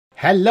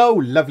Hello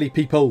lovely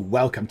people,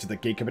 welcome to the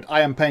Geek, but I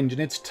am Penge and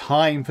it's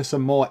time for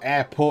some more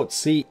Airport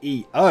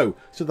CEO.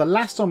 So the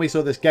last time we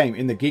saw this game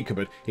in the Geek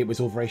Cupboard, it was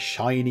all very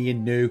shiny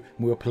and new, and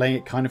we were playing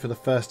it kind of for the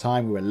first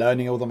time, we were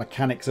learning all the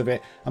mechanics of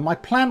it, and my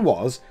plan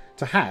was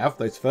to have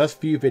those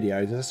first few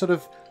videos as a sort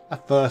of a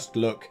first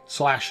look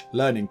 /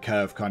 learning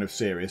curve kind of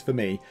series for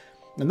me.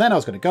 And then I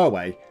was going to go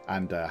away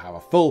and have a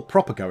full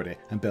proper go at it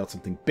and build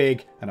something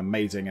big and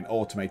amazing and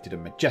automated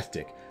and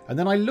majestic. And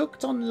then I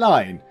looked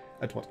online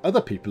at what other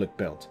people had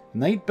built,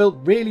 and they'd built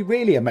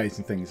really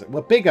amazing things that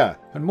were bigger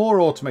and more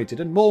automated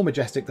and more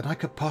majestic than I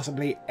could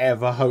possibly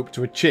ever hope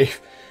to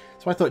achieve.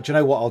 So I thought, do you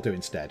know what I'll do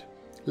instead?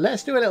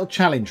 Let's do a little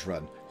challenge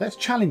run. Let's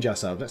challenge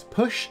ourselves. Let's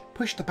push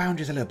the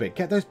boundaries a little bit.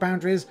 Get those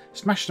boundaries,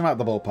 smash them out of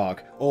the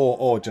ballpark,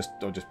 or just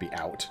be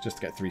out, just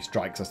to get 3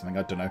 strikes or something.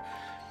 I don't know.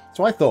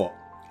 So I thought,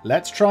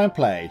 let's try and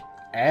play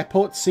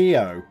Airport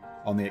CEO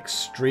on the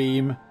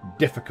extreme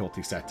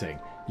difficulty setting.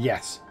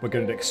 Yes, we're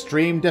going to do an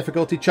extreme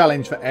difficulty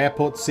challenge for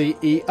Airport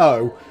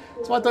CEO.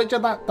 So I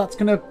thought that's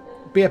going to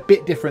be a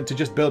bit different to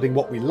just building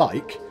what we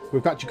like.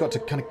 We've actually got to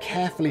kind of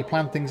carefully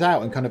plan things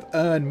out and kind of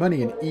earn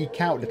money and eke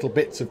out little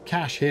bits of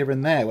cash here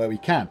and there where we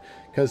can.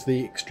 Because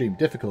the extreme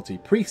difficulty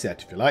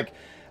preset, if you like,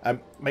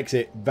 makes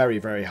it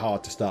very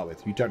hard to start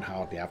with. You don't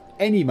hardly have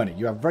any money.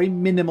 You have very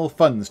minimal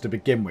funds to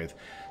begin with.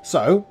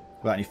 So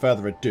without any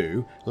further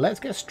ado,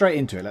 let's get straight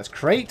into it. Let's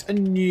create a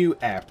new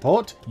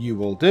airport. You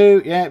will do.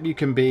 Yeah, you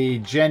can be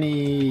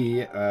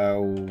Jenny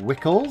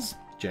Wickles.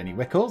 Jenny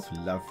Wickles.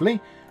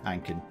 Lovely.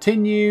 And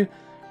continue.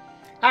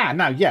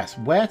 Now, yes,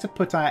 where to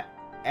put our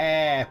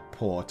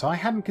airport. I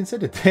hadn't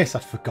considered this.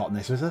 I'd forgotten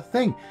this was a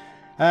thing.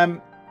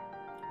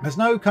 There's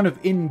no kind of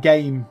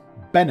in-game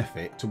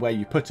benefit to where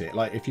you put it.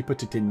 Like, if you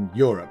put it in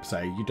Europe,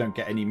 say, you don't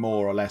get any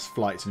more or less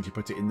flights than if you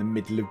put it in the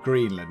middle of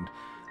Greenland.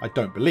 I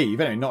don't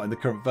believe, anyway, not in the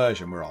current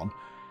version we're on.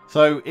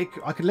 So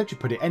I could literally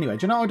put it anywhere.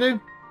 Do you know what I'll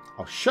do?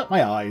 I'll shut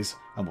my eyes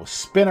and we'll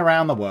spin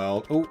around the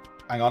world. Oh,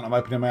 hang on, I'm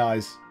opening my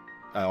eyes.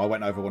 Oh, I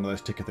went over one of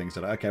those ticker things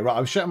today. Okay, right,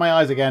 I'm shutting my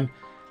eyes again.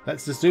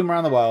 Let's just zoom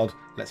around the world.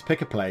 Let's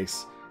pick a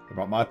place.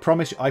 I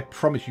promise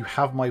you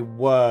have my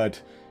word,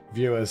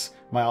 viewers.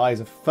 My eyes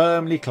are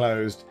firmly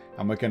closed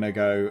and we're going to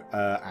go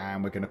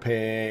and we're going to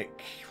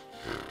pick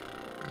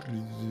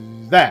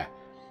there.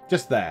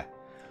 Just there.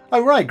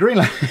 Oh, right,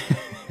 Greenland.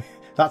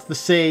 That's the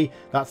sea.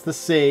 That's the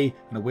sea.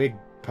 And a weird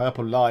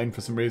purple line for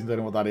some reason. I don't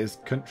know what that is.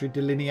 Country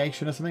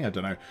delineation or something? I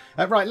don't know.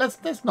 Right,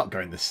 let's not go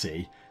in the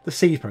sea. The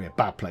sea is probably a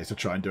bad place to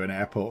try and do an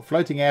airport.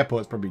 Floating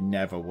airports probably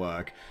never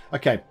work.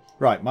 Okay,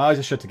 right. My eyes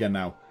are shut again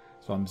now.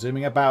 So I'm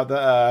zooming about the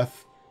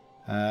Earth.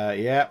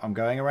 Yeah, I'm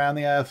going around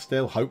the Earth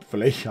still,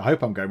 hopefully. I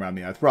hope I'm going around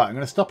the Earth. Right, I'm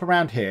going to stop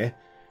around here.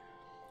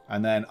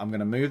 And then I'm going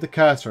to move the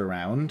cursor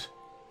around.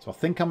 So I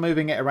think I'm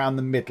moving it around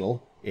the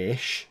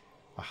middle-ish.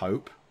 I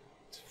hope.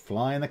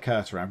 Flying the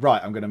cursor around.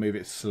 Right, I'm going to move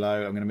it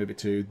slow. I'm going to move it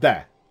to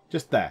there.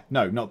 Just there.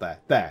 No, not there.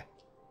 There.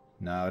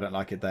 No, I don't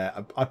like it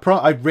there.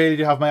 I really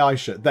do have my eyes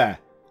shut. There.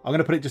 I'm going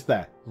to put it just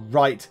there.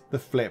 Right the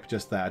flip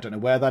just there. I don't know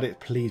where that is.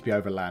 Please be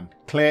over land.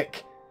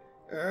 Click.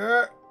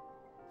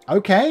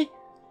 Okay.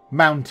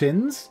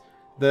 Mountains.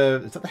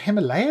 Is that the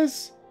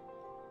Himalayas?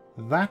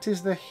 That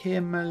is the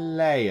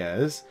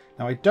Himalayas.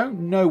 Now, I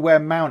don't know where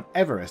Mount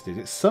Everest is.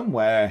 It's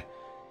somewhere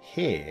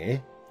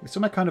here. It's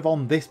somewhere kind of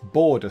on this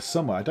border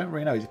somewhere. I don't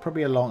really know. It's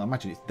probably along... I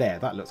imagine it's there.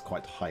 That looks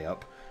quite high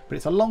up. But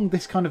it's along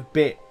this kind of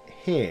bit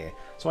here.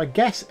 So I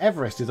guess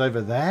Everest is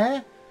over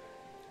there.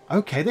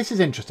 Okay, this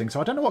is interesting.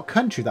 So I don't know what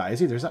country that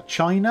is either. Is that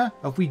China?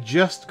 Have we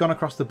just gone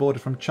across the border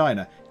from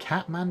China?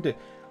 Kathmandu.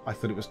 I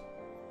thought it was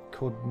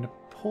called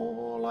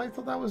Nepal. I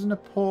thought that was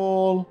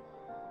Nepal.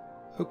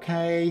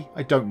 Okay.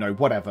 I don't know.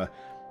 Whatever.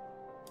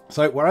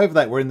 So we're over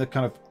there. We're in the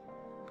kind of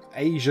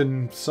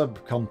Asian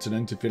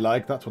subcontinent, if you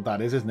like. That's what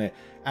that is, isn't it?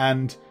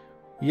 And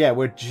yeah,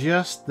 we're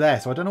just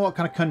there. So I don't know what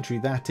kind of country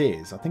that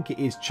is. I think it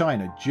is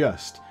China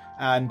just.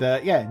 And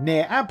yeah,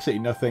 near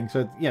absolutely nothing.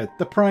 So, you know,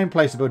 the prime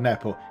place to build an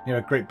airport, you know,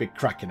 a great big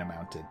crack in a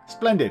mountain.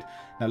 Splendid.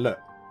 Now look,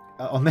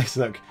 on this,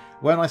 look,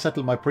 when I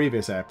settled my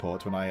previous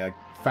airport, when I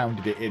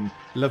founded it in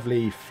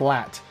lovely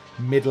flat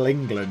middle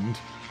England,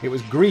 it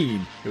was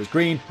green. It was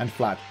green and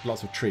flat,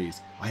 lots of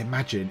trees. I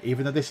imagine,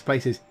 even though this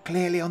place is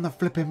clearly on the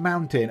flipping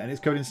mountain and it's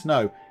covered in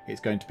snow,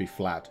 it's going to be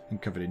flat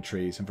and covered in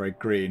trees and very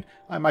green.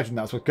 I imagine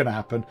that's what's going to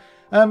happen.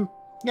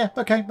 Yeah,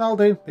 okay, that'll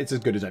do. It's as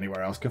good as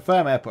anywhere else.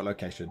 Confirm airport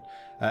location.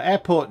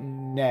 Airport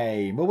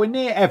name. Well, we're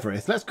near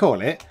Everest. Let's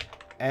call it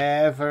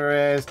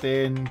Everest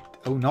in...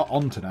 Oh, not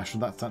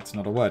international. That's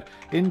not a word.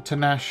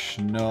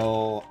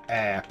 International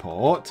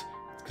Airport.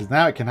 Because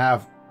now it can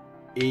have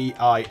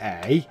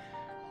EIA.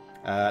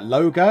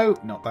 Logo.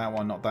 Not that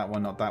one, not that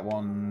one, not that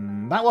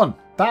one. That one.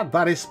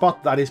 That is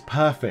spot. That is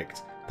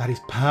perfect. That is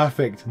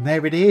perfect. And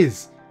there it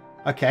is.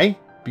 Okay,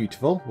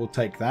 beautiful. We'll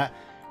take that.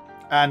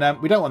 And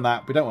we don't want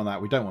that. We don't want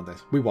that. We don't want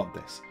this. We want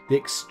this. The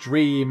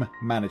extreme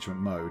management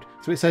mode.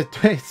 So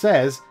it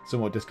says,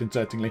 somewhat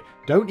disconcertingly,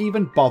 don't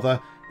even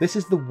bother. This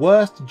is the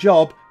worst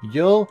job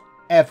you'll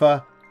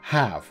ever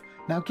have.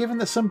 Now, given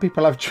that some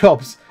people have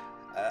jobs,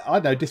 I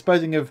don't know,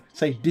 disposing of,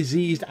 say,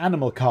 diseased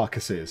animal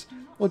carcasses,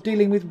 or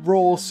dealing with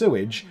raw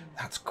sewage.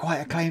 That's quite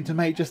a claim to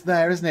make just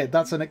there, isn't it?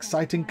 That's an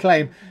exciting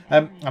claim.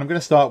 And I'm going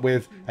to start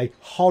with a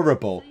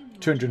horrible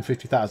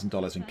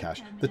 $250,000 in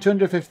cash. The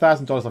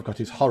 $250,000 I've got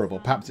is horrible.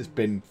 Perhaps it's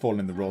been falling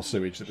in the raw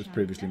sewage that was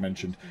previously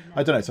mentioned.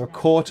 I don't know. So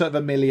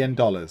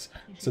 $250,000.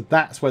 So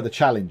that's where the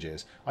challenge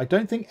is. I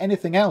don't think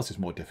anything else is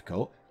more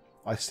difficult.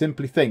 I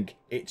simply think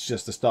it's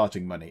just the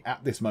starting money.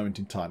 At this moment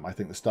in time, I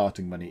think the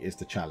starting money is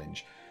the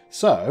challenge.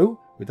 So,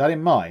 with that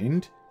in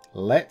mind,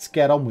 let's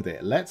get on with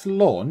it. Let's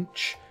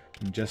launch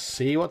and just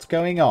see what's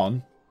going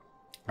on.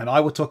 And I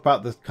will talk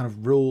about the kind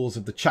of rules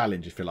of the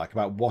challenge, if you like,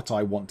 about what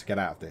I want to get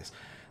out of this.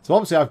 So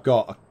obviously I've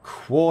got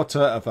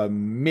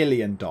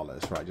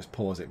 $250,000. Right, just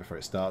pause it before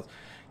it starts.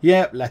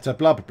 Yep, letter,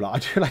 blah, blah, blah. I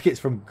do like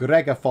it's from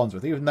Gregor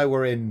Farnsworth, even though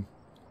we're in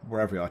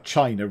wherever we are,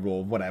 China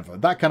or whatever.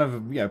 That kind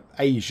of,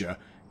 Asia.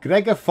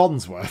 Gregor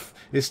Farnsworth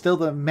is still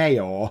the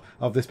mayor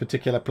of this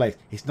particular place.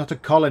 It's not a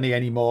colony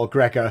anymore,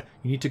 Gregor.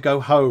 You need to go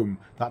home.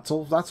 That's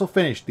all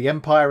finished. The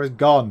empire is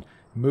gone.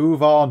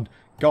 Move on.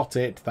 Got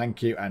it.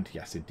 Thank you. And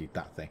yes, indeed,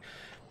 that thing.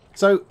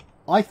 So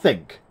I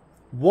think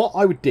what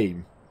I would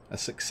deem a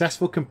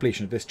successful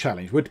completion of this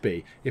challenge would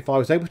be if I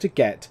was able to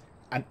get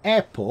an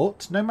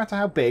airport, no matter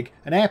how big,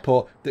 an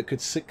airport that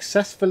could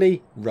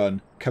successfully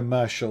run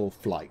commercial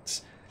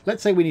flights.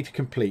 Let's say we need to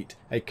complete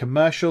a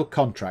commercial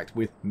contract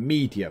with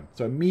medium,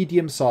 so a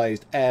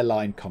medium-sized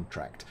airline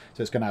contract.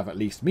 So it's going to have at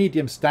least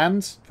medium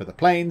stands for the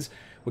planes.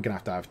 We're going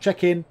to have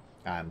check-in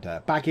and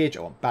baggage.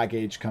 I want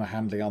baggage kind of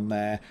handling on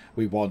there.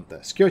 We want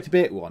the security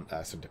bit. We want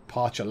some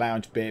departure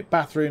lounge bit,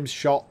 bathrooms,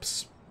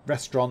 shops,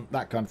 restaurant,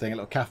 that kind of thing, a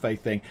little cafe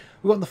thing.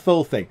 We want the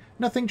full thing.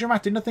 Nothing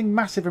dramatic, nothing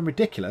massive and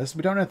ridiculous.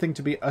 We don't want anything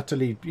to be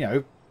utterly,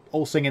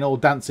 all singing, all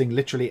dancing,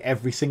 literally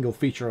every single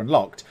feature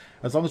unlocked.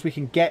 As long as we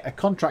can get a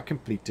contract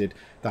completed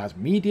that has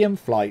medium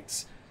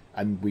flights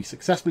and we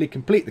successfully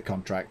complete the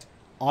contract,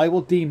 I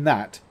will deem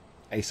that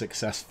a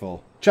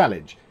successful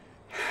challenge.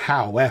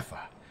 However,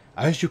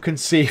 as you can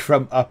see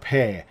from up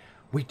here,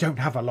 we don't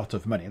have a lot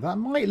of money. That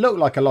might look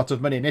like a lot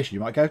of money initially.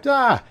 You might go,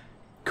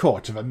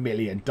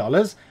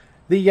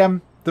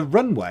 $250,000. The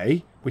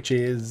runway, which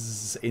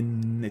is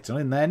in... It's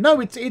not in there. No,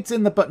 it's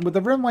in the button with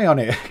the runway on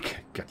it.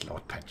 Good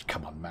Lord, Penge,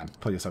 come on, man.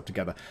 Pull yourself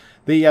together.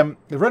 The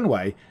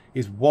runway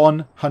is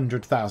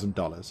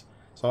 $100,000.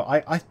 So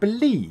I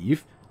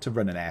believe to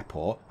run an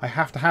airport, I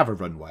have to have a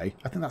runway.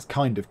 I think that's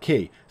kind of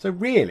key. So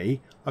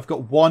really, I've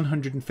got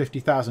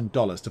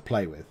 $150,000 to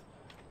play with.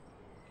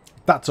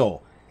 That's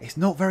all. It's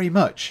not very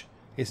much.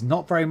 It's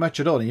not very much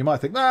at all. And you might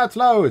think, that's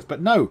loads.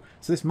 But no.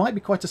 So this might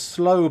be quite a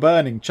slow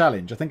burning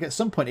challenge. I think at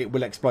some point it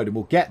will explode and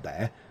we'll get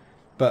there.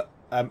 But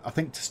I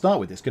think to start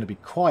with, it's going to be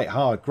quite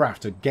hard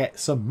graft to get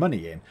some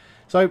money in.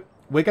 So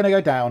we're going to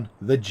go down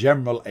the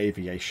general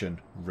aviation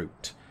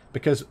route.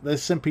 Because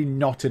there's simply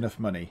not enough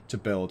money to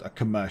build a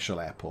commercial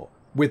airport.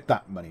 With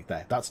that money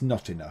there. That's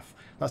not enough.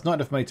 That's not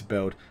enough money to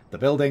build the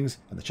buildings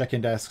and the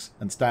check-in desks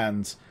and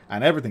stands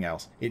and everything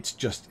else. It's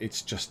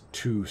just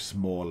too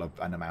small of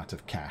an amount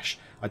of cash.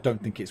 I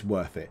don't think it's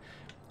worth it.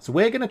 So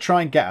we're going to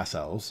try and get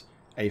ourselves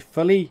a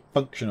fully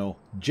functional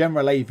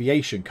general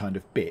aviation kind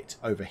of bit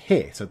over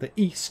here. So the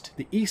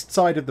east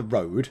side of the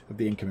road, of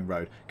the incoming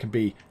road, can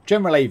be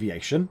general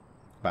aviation,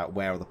 about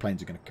where all the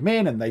planes are going to come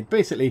in, and they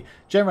basically,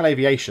 general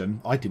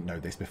aviation, I didn't know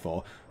this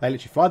before, they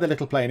literally fly their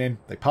little plane in,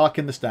 they park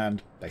in the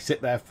stand, they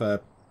sit there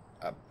for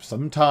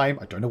some time.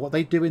 I don't know what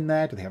they do in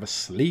there. Do they have a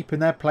sleep in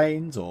their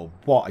planes or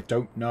what? I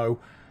don't know.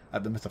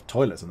 They must have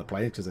toilets on the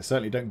plane because they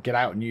certainly don't get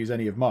out and use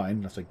any of mine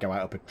unless they go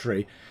out up a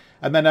tree.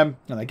 And then and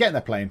they get in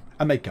their plane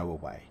and they go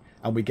away.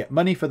 And we get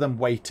money for them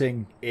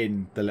waiting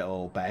in the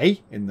little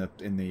bay, in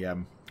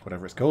the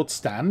whatever it's called,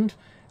 stand.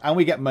 And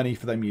we get money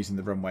for them using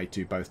the runway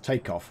to both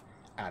take off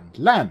and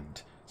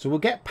land. So we'll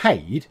get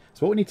paid.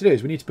 So what we need to do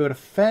is we need to build a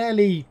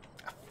fairly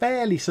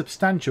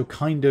substantial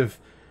kind of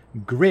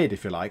grid,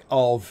 if you like,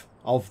 of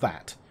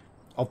that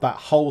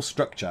whole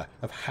structure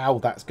of how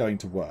that's going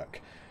to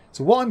work.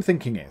 So what I'm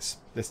thinking is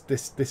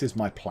this is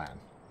my plan.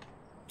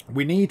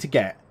 We need to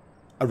get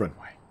a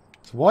runway.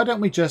 So why don't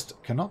we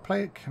just cannot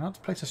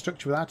place a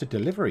structure without a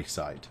delivery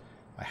site?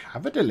 I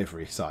have a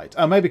delivery site.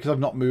 Oh, maybe because I've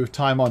not moved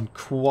time on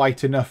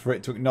quite enough for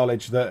it to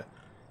acknowledge that.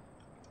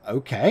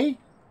 Okay,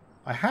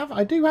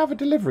 I do have a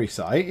delivery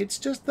site. It's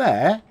just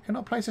there.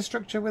 Cannot place a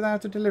structure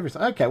without a delivery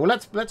site. Okay, well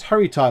let's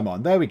hurry time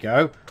on. There we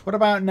go. What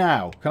about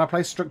now? Can I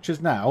place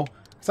structures now?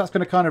 Because that's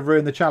going to kind of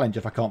ruin the challenge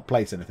if I can't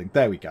place anything.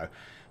 There we go.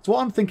 So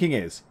what I'm thinking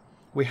is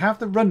we have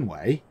the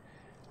runway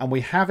and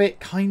we have it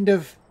kind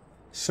of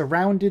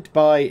surrounded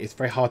by, it's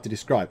very hard to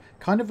describe,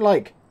 kind of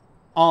like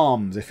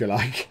arms, if you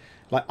like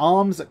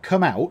arms that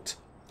come out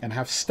and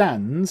have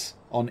stands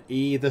on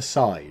either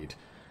side.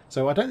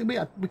 So I don't think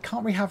we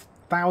can't really have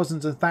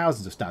thousands and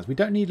thousands of stands. We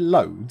don't need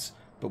loads,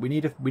 but we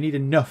need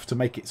enough to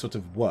make it sort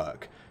of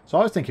work. So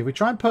I was thinking if we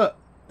try and put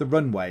the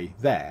runway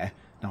there,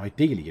 now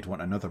ideally you'd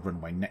want another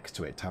runway next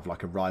to it to have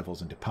like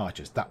arrivals and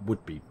departures. That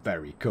would be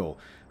very cool.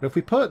 But if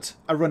we put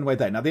a runway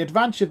there, now the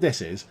advantage of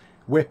this is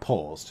we're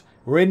paused.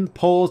 We're in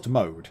paused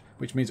mode,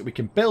 which means that we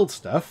can build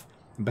stuff.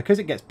 And because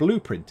it gets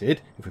blueprinted,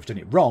 if we've done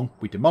it wrong,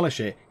 we demolish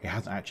it, it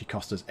hasn't actually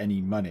cost us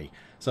any money.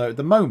 So at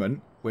the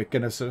moment, we're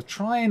going to sort of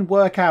try and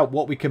work out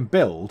what we can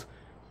build.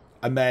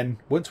 And then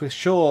once we're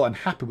sure and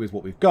happy with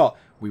what we've got,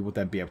 we will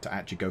then be able to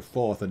actually go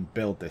forth and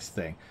build this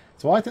thing.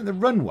 So I think the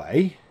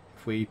runway,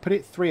 if we put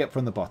it 3 up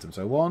from the bottom,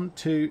 so 1,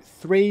 2,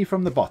 3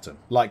 from the bottom,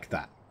 like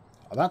that.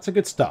 Well, that's a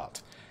good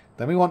start.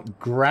 Then we want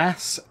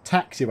grass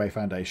taxiway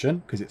foundation,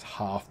 because it's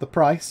half the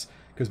price,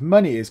 because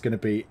money is going to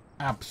be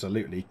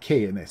absolutely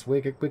key in this.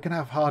 We're going to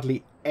have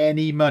hardly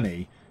any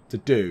money to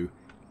do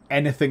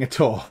anything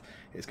at all.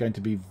 It's going to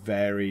be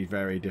very,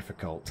 very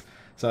difficult.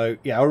 So,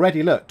 yeah,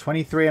 already, look,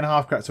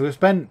 23.5 cracks. So we've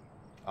spent,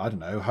 I don't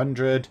know,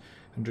 100,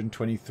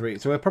 123.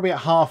 So we're probably at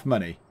half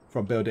money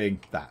from building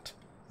that.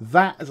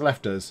 That has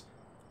left us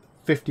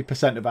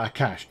 50% of our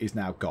cash is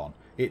now gone.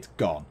 It's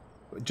gone.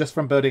 Just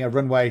from building a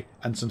runway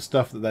and some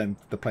stuff that then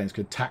the planes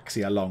could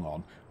taxi along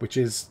on, which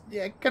is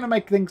going to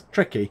make things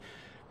tricky.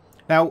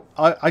 Now,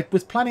 I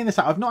was planning this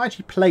out. I've not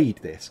actually played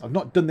this. I've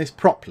not done this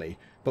properly.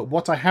 But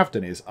what I have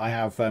done is I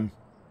have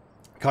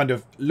kind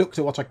of looked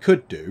at what I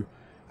could do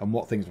and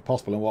what things were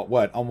possible and what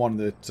weren't on one of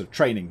the sort of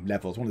training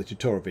levels, one of the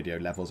tutorial video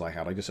levels I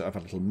had. I just sort of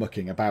had a little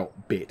mucking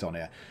about bit on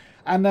it.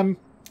 And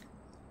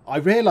I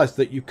realised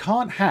that you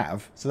can't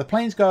have... So the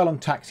planes go along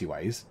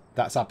taxiways.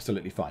 That's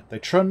absolutely fine. They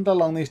trundle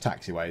along these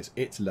taxiways.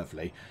 It's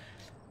lovely.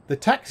 The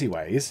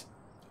taxiways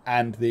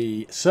and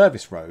the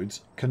service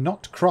roads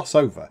cannot cross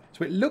over.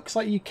 So it looks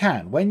like you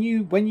can. When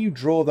you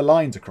draw the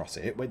lines across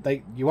it,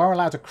 you are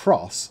allowed to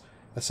cross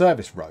a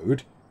service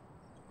road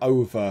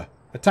over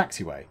a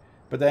taxiway.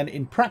 But then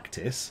in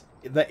practice,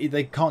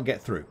 they can't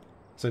get through.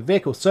 So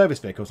service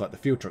vehicles like the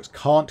fuel trucks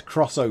can't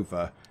cross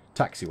over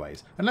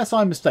taxiways. Unless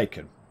I'm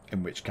mistaken,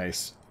 in which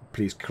case,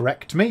 please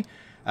correct me.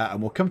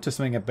 And we'll come to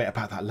something a bit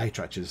about that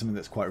later, actually. Something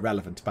that's quite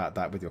relevant about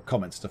that with your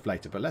comments stuff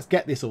later. But let's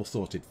get this all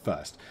sorted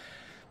first.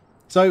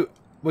 So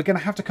we're going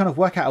to have to kind of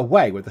work out a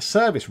way where the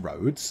service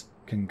roads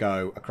can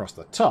go across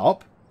the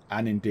top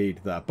and indeed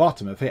the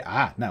bottom of it.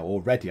 Now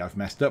already I've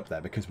messed up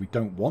there because we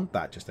don't want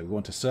that just there. We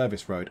want a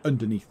service road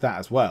underneath that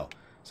as well.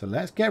 So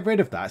let's get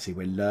rid of that. See,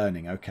 we're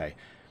learning. Okay.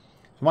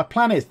 So my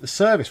plan is the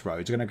service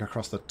roads are going to go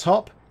across the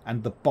top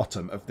and the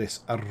bottom of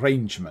this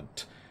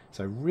arrangement.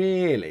 So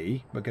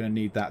really, we're going to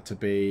need that to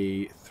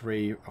be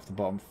 3 off the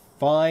bottom,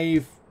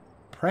 5,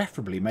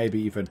 preferably maybe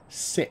even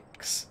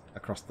 6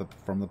 across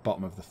from the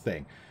bottom of the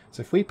thing.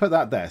 So if we put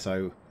that there,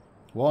 so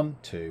 1,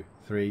 2,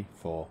 3,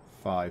 4,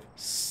 5,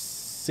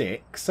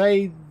 6,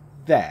 say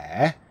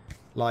there,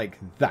 like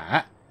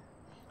that.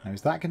 Now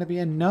is that going to be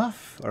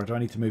enough? Or do I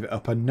need to move it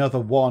up another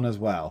 1 as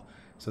well?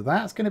 So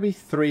that's going to be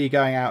 3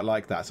 going out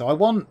like that. So I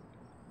want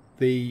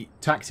the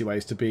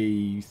taxiways to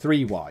be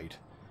 3 wide.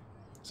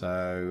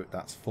 So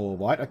that's 4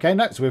 wide. Okay,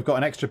 no, so we've got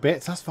an extra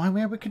bit. So that's fine.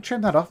 We can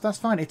trim that off. That's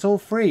fine. It's all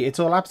free. It's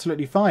all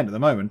absolutely fine at the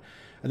moment.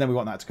 And then we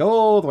want that to go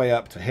all the way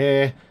up to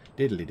here.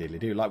 Diddly diddly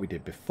do, like we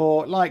did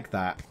before. Like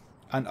that.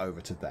 And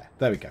over to there.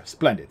 There we go.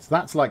 Splendid. So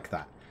that's like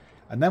that.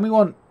 And then we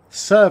want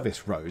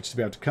service roads to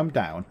be able to come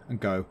down and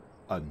go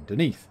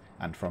underneath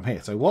and from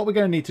here. So what we're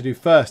going to need to do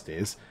first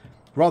is,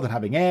 rather than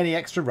having any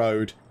extra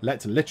road,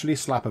 let's literally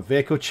slap a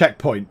vehicle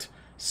checkpoint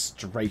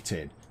straight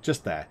in.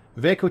 Just there.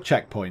 Vehicle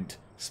checkpoint.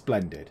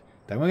 Splendid.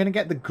 Then we're going to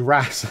get the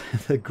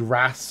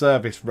grass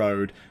service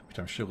road, which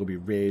I'm sure will be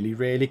really,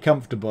 really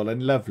comfortable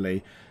and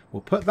lovely.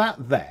 We'll put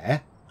that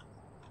there.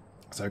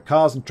 So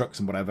cars and trucks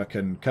and whatever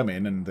can come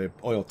in, and the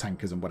oil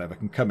tankers and whatever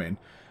can come in.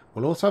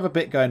 We'll also have a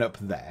bit going up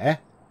there.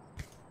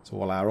 So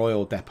all our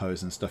oil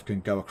depots and stuff can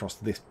go across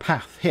this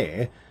path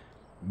here.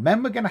 And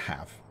then we're going to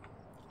have,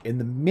 in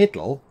the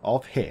middle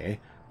of here,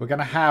 we're going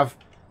to have...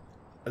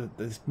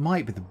 this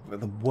might be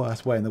the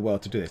worst way in the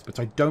world to do this, but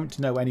I don't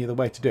know any other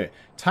way to do it.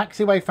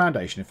 Taxiway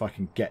foundation, if I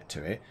can get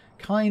to it,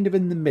 kind of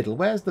in the middle.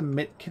 Where's the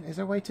mid? Is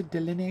there a way to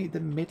delineate the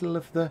middle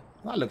of the...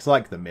 That looks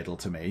like the middle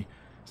to me.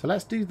 So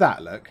let's do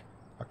that, look.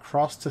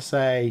 Across to,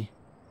 say,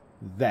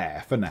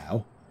 there for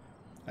now.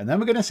 And then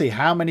we're going to see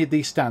how many of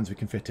these stands we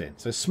can fit in.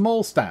 So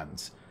small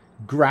stands.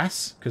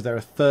 Grass, because they're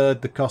a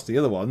third the cost of the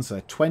other ones. So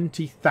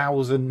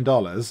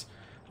 $20,000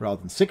 rather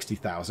than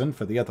 $60,000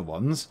 for the other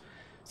ones.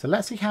 So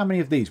let's see how many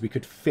of these we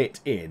could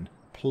fit in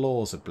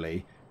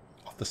plausibly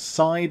off the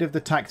side of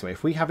the taxiway.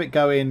 If we have it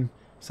going,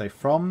 say,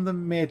 from the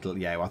middle.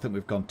 Yeah, well, I think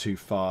we've gone too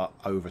far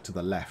over to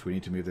the left. We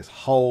need to move this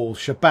whole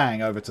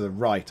shebang over to the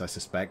right, I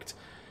suspect.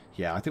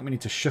 Yeah, I think we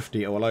need to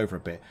shufty it all over a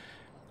bit.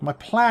 My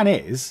plan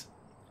is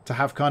to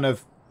have kind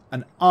of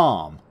an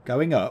arm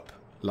going up,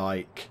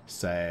 like,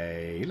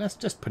 say, let's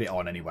just put it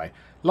on anyway.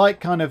 Like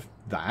kind of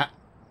that,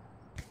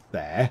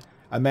 there,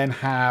 and then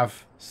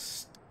have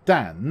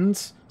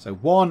stands. So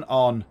one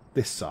on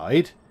this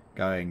side,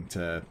 going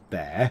to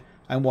there,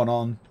 and one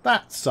on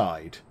that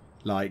side,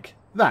 like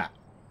that.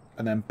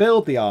 And then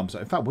build the arms.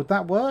 In fact, would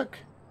that work?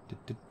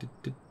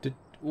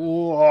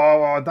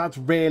 Oh, that's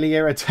really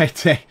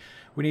irritating.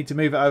 We need to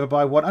move it over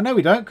by 1. Oh, no,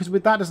 we don't, because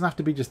that doesn't have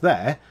to be just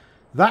there.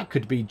 That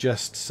could be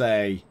just,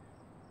 say,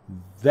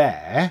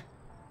 there.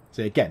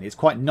 So again, it's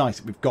quite nice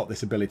that we've got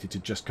this ability to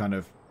just kind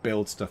of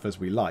build stuff as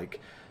we like.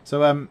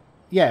 So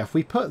yeah, if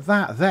we put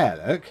that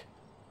there, look,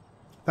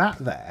 that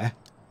there,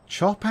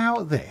 chop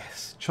out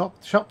this,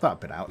 chop that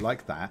bit out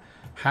like that,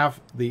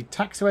 have the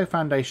taxiway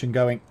foundation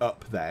going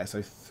up there,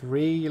 so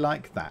 3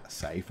 like that,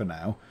 say, for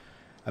now,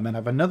 and then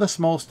have another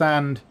small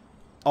stand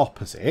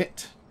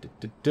opposite,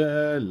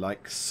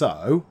 like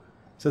so,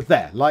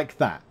 there, like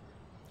that,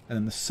 and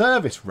then the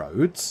service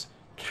roads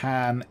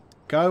can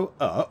go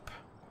up,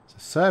 so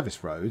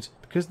service roads,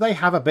 because they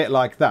have a bit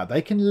like that,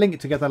 they can link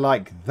together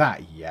like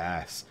that,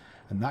 yes,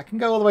 and that can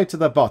go all the way to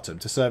the bottom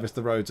to service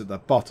the roads at the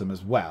bottom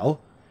as well.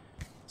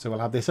 So we'll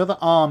have this other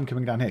arm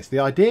coming down here. So the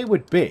idea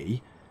would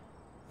be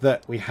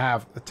that we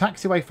have the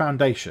taxiway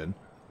foundation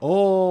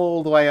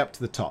all the way up to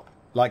the top,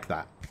 like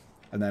that.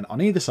 And then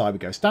on either side we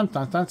go stand,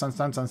 stand, stand, stand,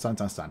 stand, stand, stand,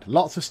 stand, stand.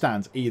 Lots of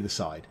stands either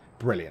side.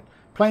 Brilliant.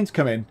 Planes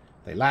come in,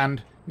 they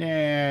land,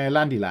 yeah,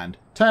 landy land,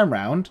 turn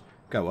round,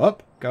 go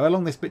up, go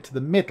along this bit to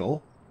the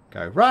middle,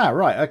 go,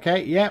 right,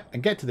 okay, yeah,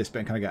 and get to this bit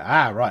and kind of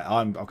go, right,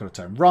 I've got to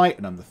turn right,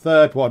 and I'm the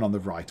third one on the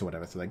right or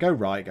whatever. So they go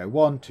right, go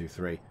 1, 2,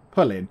 3,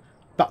 pull in.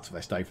 That's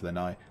where they stay for the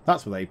night.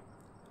 That's where they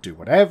do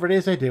whatever it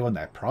is they do on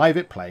their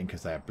private plane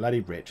because they're bloody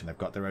rich and they've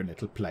got their own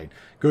little plane.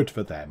 Good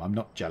for them. I'm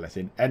not jealous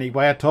in any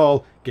way at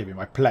all. Give me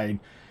my plane.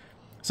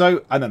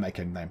 So, and then they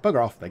can then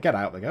bugger off. They get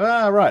out. They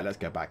go, right, let's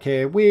go back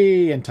here.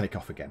 And take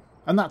off again.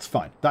 And that's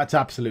fine. That's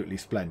absolutely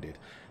splendid.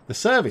 The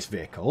service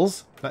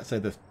vehicles, let's say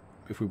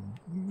if we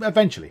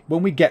eventually,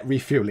 when we get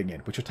refueling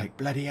in, which will take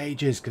bloody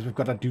ages because we've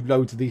got to do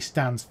loads of these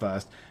stands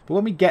first. But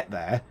when we get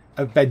there,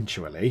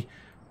 eventually,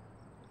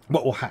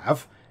 what we'll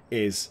have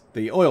is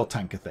the oil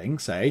tanker thing,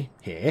 say,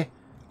 here,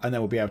 and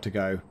then we'll be able to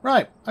go,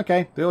 right,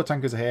 okay, the oil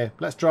tankers are here,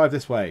 let's drive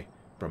this way,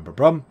 brum, brum,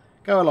 brum,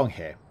 go along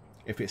here.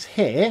 If it's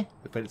here,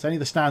 if it's any of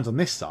the stands on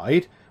this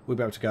side, we'll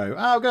be able to go,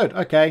 oh, good,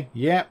 okay,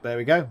 yeah, there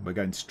we go, we're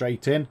going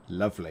straight in,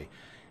 lovely.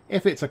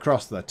 If it's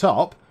across the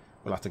top,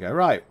 we'll have to go,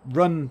 right,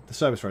 run the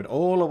service road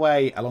all the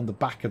way along the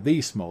back of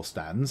these small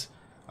stands,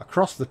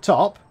 across the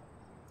top,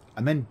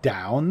 and then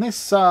down this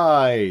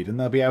side, and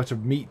they'll be able to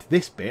meet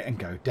this bit and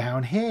go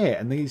down here,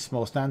 and these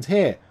small stands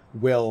here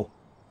will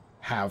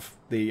have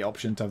the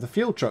option to have the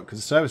fuel truck because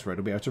the service road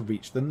will be able to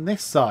reach them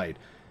this side.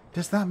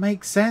 Does that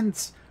make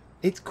sense?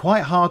 It's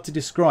quite hard to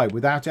describe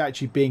without it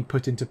actually being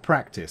put into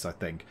practice, I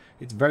think.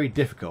 It's very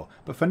difficult.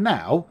 But for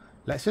now,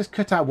 let's just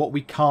cut out what we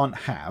can't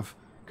have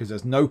because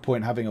there's no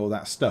point having all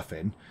that stuff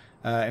in.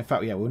 In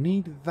fact, yeah, we'll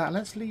need that.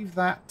 Let's leave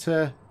that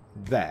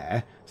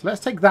there. So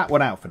let's take that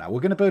one out for now. We're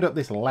going to build up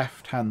this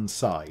left-hand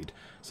side.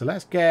 So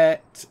let's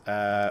get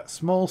a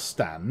small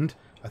stand.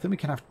 I think we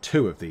can have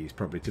 2 of these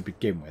probably to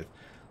begin with,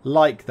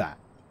 like that.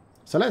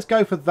 So let's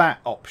go for that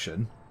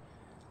option,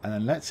 and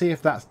then let's see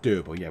if that's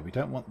doable. Yeah, we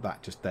don't want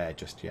that just there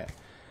just yet.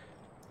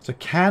 So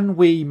can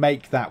we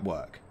make that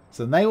work?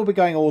 So they will be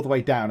going all the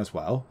way down as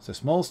well. So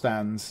small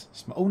stands.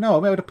 Oh no,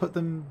 I'm able to put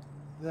them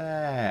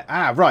there.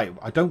 Ah, right.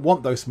 I don't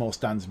want those small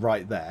stands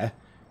right there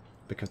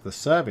because the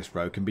service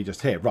road can be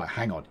just here. Right,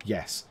 hang on.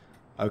 Yes.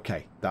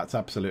 Okay, that's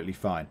absolutely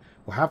fine.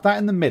 We'll have that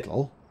in the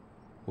middle.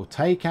 We'll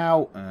take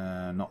out,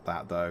 not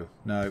that though,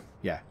 no,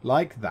 yeah,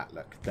 like that,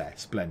 look, there,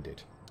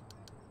 splendid.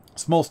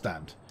 Small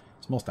stand,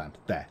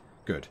 there,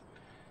 good.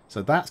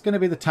 So that's going to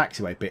be the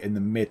taxiway bit in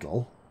the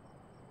middle.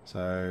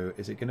 So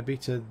is it going to be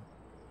to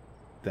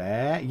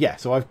there? Yeah,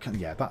 so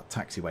that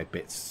taxiway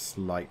bit's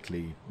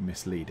slightly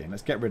misleading.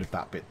 Let's get rid of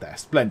that bit there,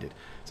 splendid.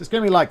 So it's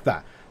going to be like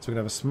that. So we're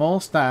going to have a small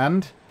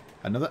stand,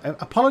 another,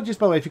 apologies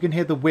by the way if you can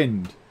hear the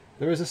wind.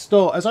 There is a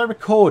storm, as I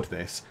record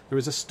this, there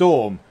is a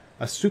storm.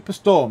 A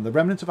superstorm, the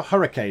remnants of a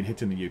hurricane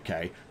hit in the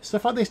UK.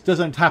 Stuff like this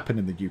doesn't happen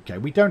in the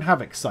UK. We don't have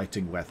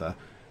exciting weather.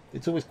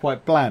 It's always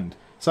quite bland.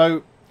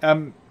 So,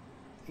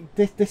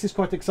 this is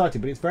quite exciting,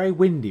 but it's very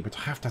windy. But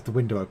I have to have the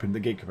window open in the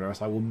Geek, or else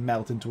I will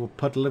melt into a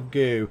puddle of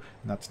goo.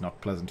 And that's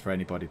not pleasant for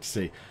anybody to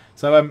see.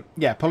 So,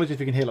 yeah, apologies if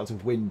you can hear lots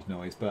of wind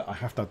noise, but I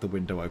have to have the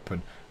window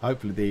open.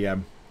 Hopefully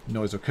the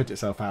noise will cut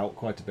itself out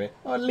quite a bit.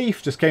 Oh, a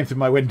leaf just came through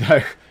my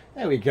window.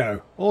 There we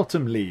go.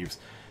 Autumn leaves.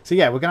 So,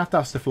 yeah, we're going to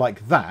have stuff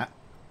like that.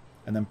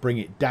 And then bring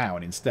it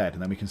down instead,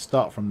 and then we can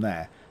start from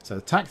there. So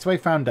the taxiway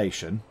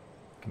foundation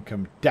can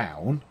come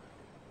down,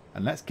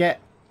 and let's get,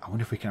 I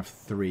wonder if we can have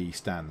 3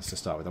 stands to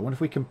start with. I wonder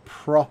if we can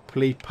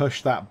properly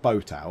push that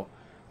boat out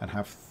and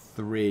have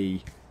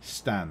 3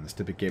 stands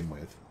to begin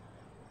with.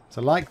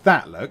 So like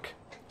that, look.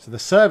 So the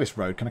service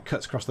road kind of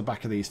cuts across the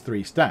back of these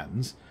 3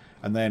 stands,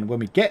 and then when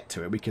we get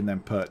to it, we can then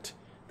put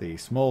the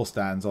small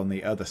stands on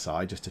the other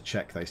side just to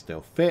check they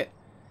still fit.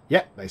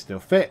 Yep, they still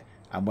fit.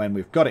 And when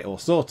we've got it all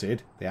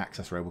sorted, the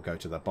access road will go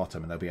to the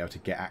bottom and they'll be able to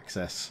get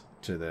access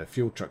to the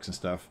fuel trucks and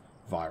stuff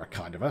via a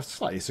kind of a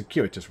slightly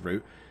circuitous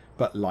route,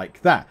 but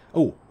like that.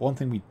 Oh, one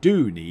thing we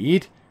do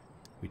need,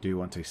 we do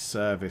want a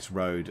service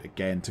road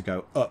again to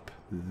go up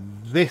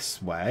this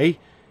way,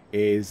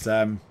 is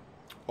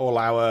all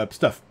our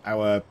stuff,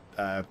 our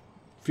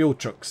fuel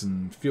trucks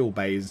and fuel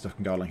bays and stuff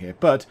can go along here.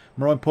 But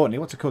more importantly,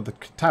 what's it called? The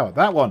tower,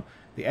 that one,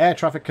 the air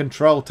traffic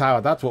control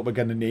tower, that's what we're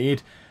going to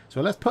need.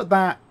 So let's put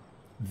that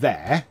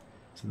there.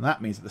 So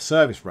that means that the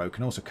service road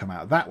can also come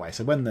out that way.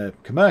 So when the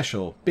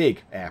commercial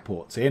big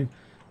airport's in,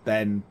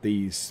 then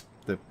these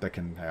they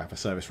can have a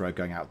service road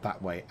going out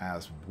that way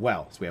as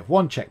well. So we have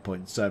one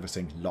checkpoint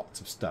servicing lots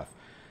of stuff.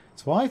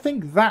 So I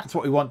think that's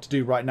what we want to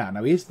do right now.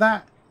 Now, is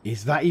that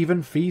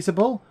even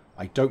feasible?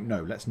 I don't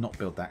know. Let's not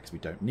build that because we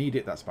don't need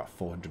it. That's about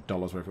 $400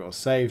 whatever it was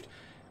saved.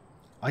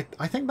 I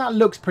think that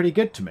looks pretty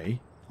good to me.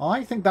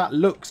 I think that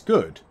looks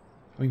good.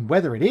 I mean,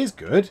 whether it is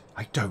good,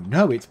 I don't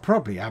know. It's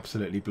probably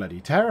absolutely bloody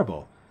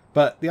terrible.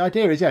 But the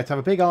idea is, yeah, to have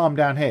a big arm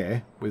down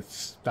here with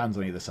stands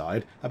on either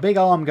side, a big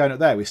arm going up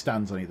there with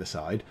stands on either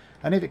side,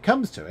 and if it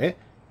comes to it,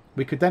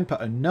 we could then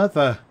put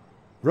another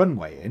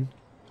runway in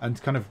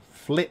and kind of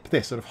flip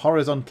this, sort of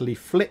horizontally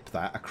flip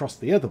that across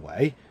the other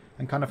way,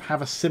 and kind of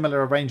have a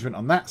similar arrangement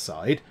on that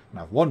side, and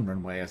have one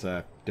runway as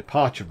a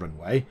departure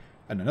runway,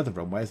 and another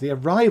runway as the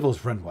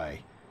arrivals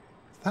runway.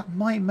 That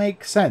might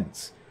make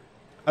sense.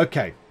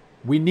 Okay,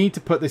 we need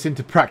to put this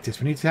into practice.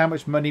 We need to see how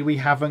much money we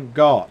haven't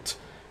got,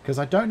 because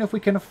I don't know if we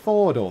can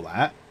afford all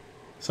that.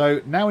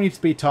 So now we need to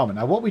speed Tom.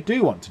 Now what we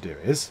do want to do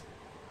is,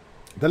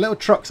 the little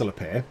trucks will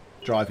appear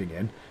driving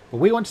in, but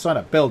we want to sign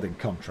a building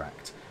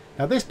contract.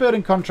 Now this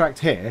building contract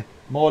here,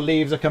 more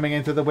leaves are coming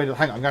into the window.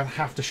 Hang on, I'm going to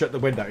have to shut the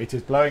window. It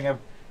is blowing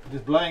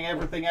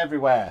everything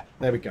everywhere.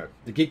 There we go.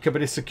 The Geek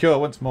Cupboard is secure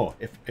once more,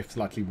 if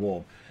slightly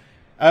warm.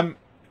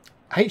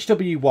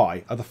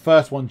 HWY are the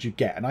first ones you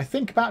get, and I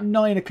think about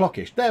 9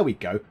 o'clock-ish. There we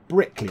go.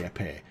 Brickley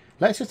appear.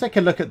 Let's just take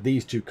a look at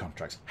these two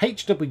contracts.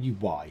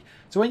 HWY.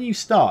 So when you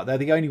start, they're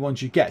the only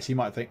ones you get. So you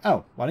might think,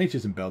 oh, well, I need to do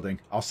some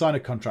building. I'll sign a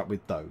contract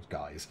with those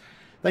guys.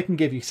 They can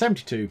give you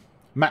 72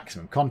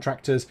 maximum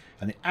contractors,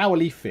 and the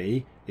hourly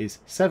fee is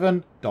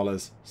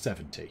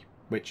 $7.70,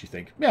 which you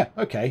think, yeah,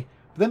 okay.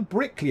 But then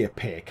Brickley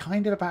appear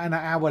kind of about an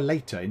hour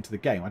later into the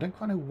game. I don't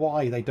quite know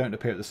why they don't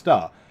appear at the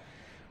start.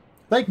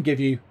 They can give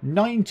you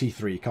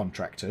 93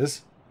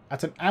 contractors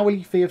at an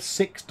hourly fee of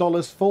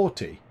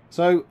 $6.40.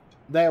 So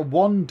they're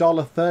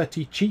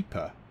 $1.30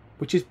 cheaper,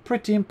 which is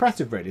pretty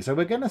impressive, really. So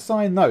we're going to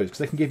sign those because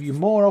they can give you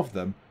more of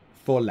them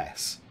for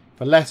less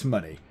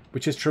money,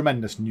 which is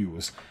tremendous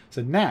news.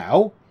 So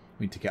now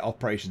we need to get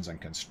operations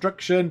and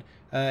construction.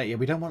 Yeah,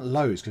 we don't want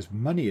loads because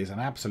money is an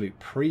absolute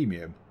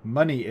premium.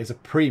 Money is a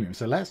premium.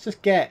 So let's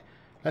get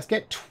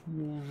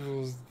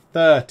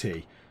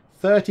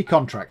 30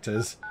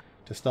 contractors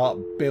to start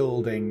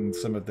building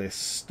some of this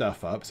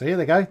stuff up. So here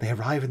they go. They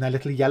arrive in their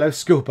little yellow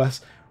school bus.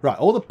 Right,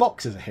 all the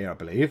boxes are here, I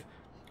believe.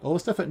 All the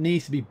stuff that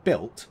needs to be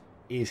built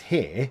is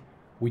here.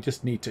 We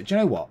just need to... Do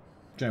you know what?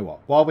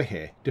 While we're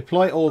here,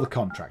 deploy all the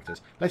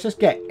contractors. Let's just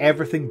get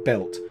everything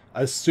built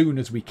as soon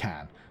as we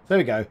can. There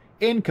we go.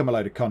 In come a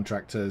load of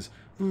contractors.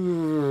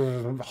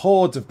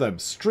 Hordes of them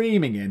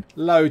streaming in.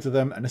 Loads of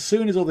them. And as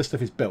soon as all this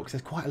stuff is built, because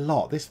there's quite a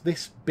lot.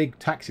 This big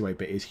taxiway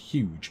bit is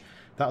huge.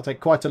 That'll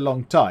take quite a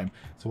long time.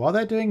 So while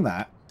they're doing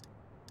that,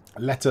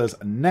 let us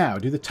now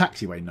do the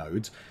taxiway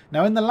nodes.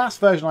 Now in the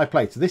last version I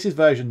played, so this is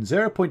version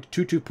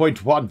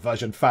 0.22.1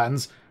 version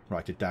fans.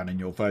 Write it down in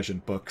your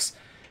version books.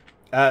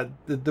 The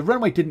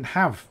runway didn't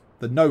have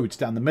the nodes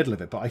down the middle of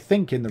it, but I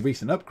think in the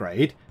recent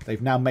upgrade,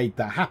 they've now made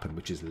that happen,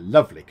 which is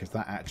lovely because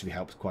that actually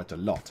helps quite a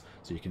lot.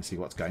 So you can see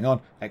what's going on.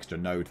 Extra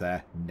node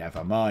there,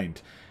 never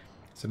mind.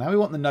 So now we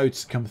want the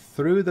nodes to come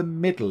through the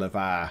middle of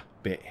our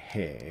bit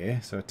here.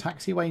 So a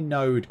taxiway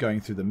node going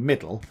through the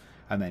middle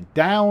and then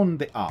down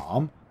the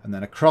arm and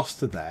then across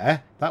to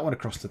there, that one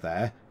across to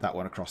there, that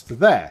one across to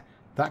there.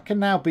 That can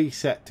now be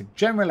set to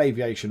general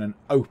aviation and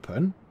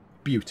open.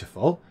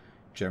 Beautiful.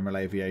 General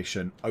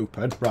aviation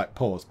open. Right,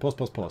 pause.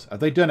 Have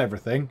they done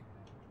everything?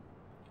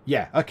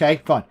 Yeah,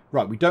 okay, fine.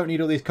 Right, we don't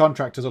need all these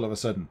contractors all of a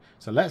sudden.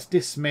 So let's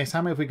dismiss.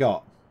 How many have we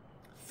got?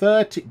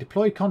 30.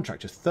 Deployed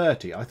contractors,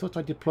 30. I thought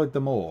I deployed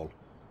them all.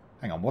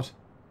 Hang on, what?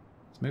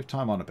 Let's move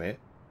time on a bit.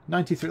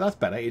 93, that's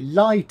better. It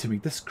lied to me.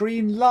 The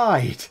screen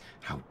lied.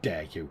 How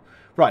dare you?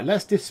 Right,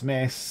 let's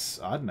dismiss,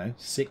 I don't know,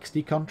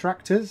 60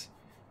 contractors?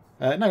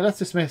 No, let's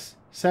dismiss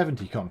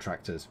 70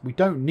 contractors. We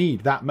don't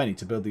need that many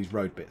to build these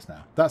road bits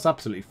now. That's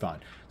absolutely fine.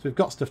 So we've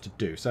got stuff to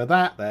do. So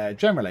that there,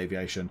 general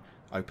aviation,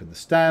 open the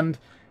stand,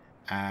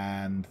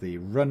 and the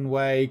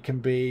runway can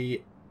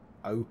be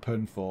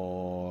open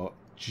for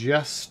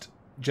just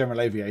general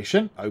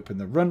aviation. Open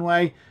the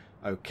runway.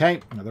 Okay,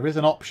 now there is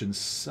an option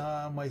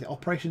somewhere.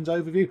 Operations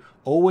overview.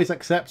 Always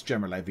accepts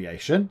general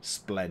aviation.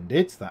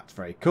 Splendid. That's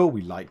very cool.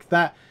 We like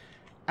that.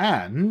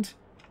 And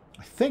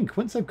I think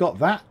once they've got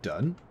that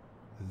done,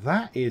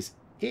 that is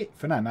it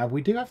for now. Now,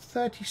 we do have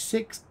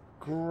 36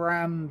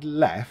 grand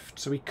left,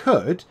 so we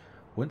could,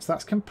 once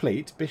that's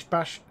complete, bish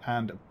bash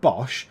and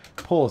bosh,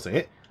 pause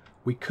it,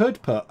 we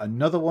could put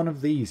another one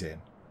of these in.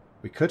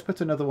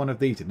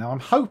 Now, I'm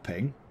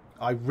hoping,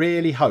 I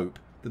really hope,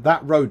 that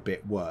that road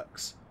bit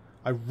works.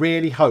 I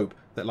really hope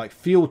that, like,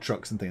 fuel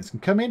trucks and things can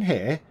come in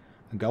here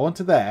and go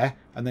onto there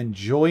and then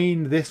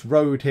join this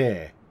road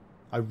here.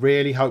 I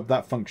really hope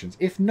that functions.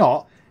 If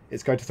not,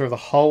 it's going to throw the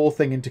whole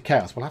thing into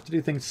chaos. We'll have to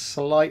do things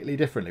slightly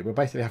differently. We'll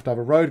basically have to have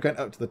a road going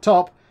up to the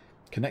top,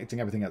 connecting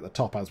everything at the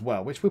top as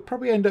well, which we'll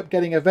probably end up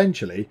getting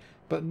eventually,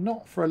 but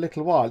not for a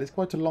little while. It's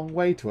quite a long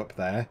way to up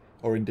there,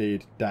 or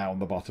indeed down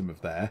the bottom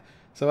of there.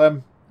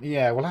 So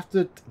Yeah, we'll have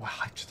to... Well,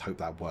 I just hope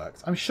that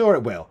works. I'm sure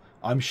it will.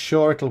 I'm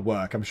sure it'll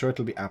work. I'm sure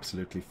it'll be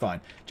absolutely fine.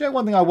 Do you know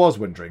one thing I was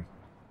wondering?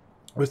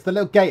 Was the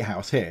little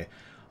gatehouse here.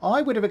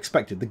 I would have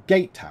expected the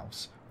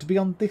gatehouse to be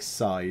on this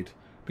side,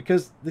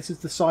 because this is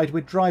the side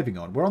we're driving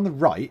on. We're on the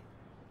right.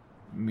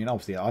 I mean,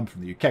 obviously, I'm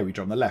from the UK, we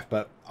drive on the left,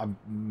 but I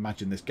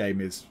imagine this game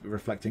is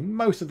reflecting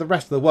most of the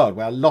rest of the world,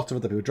 where a lot of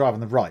other people drive on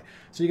the right.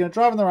 So you're going to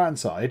drive on the right-hand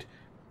side,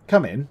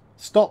 come in,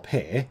 stop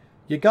here.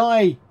 Your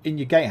guy in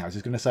your gatehouse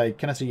is going to say,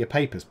 can I see your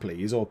papers,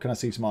 please? Or can I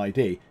see some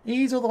ID?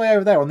 He's all the way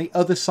over there on the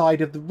other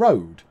side of the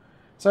road.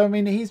 So, I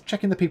mean, he's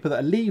checking the people that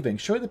are leaving.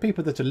 Sure, the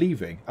people that are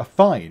leaving are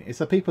fine. It's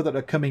the people that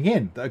are coming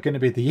in that are going to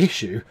be the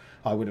issue,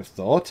 I would have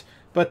thought.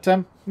 But,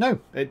 no.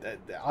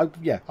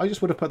 I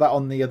just would have put that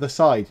on the other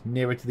side,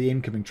 nearer to the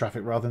incoming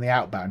traffic rather than the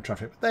outbound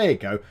traffic. But there you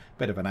go.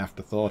 Bit of an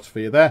afterthought for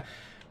you there.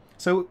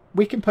 So,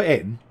 we can put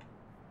in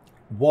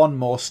one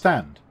more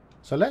stand.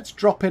 So, let's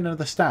drop in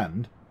another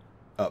stand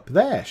up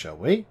there, shall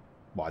we?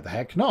 Why the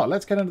heck not?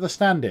 Let's get another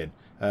stand in.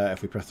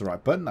 If we press the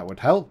right button, that would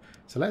help.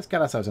 So, let's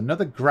get ourselves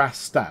another grass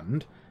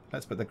stand.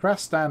 Let's put the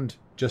grass stand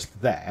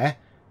just there,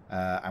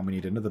 and we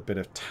need another bit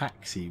of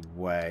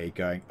taxiway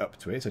going up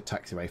to it, so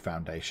taxiway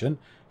foundation.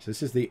 So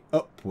this is the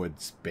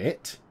upwards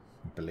bit,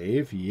 I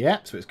believe.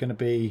 Yep, so it's going to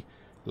be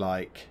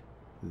like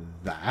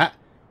that.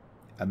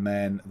 And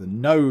then the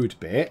node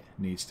bit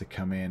needs to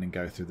come in and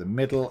go through the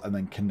middle and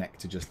then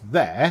connect to just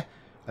there.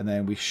 And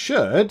then we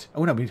should...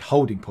 Oh no, we need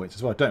holding points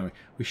as well, don't we?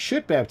 We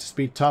should be able to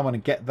speed time on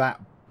and get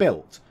that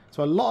built.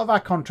 So a lot of our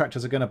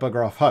contractors are going to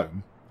bugger off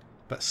home.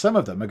 But some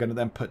of them are going to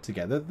then put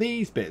together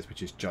these bits,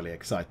 which is jolly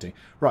exciting.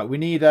 Right, we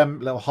need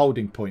little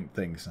holding point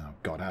things. Oh,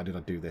 God, how did I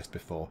do this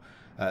before?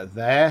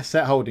 There,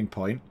 set holding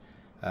point.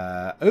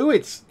 Oh,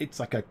 it's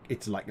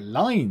like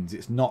lines.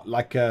 It's not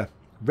like a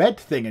red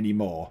thing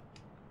anymore.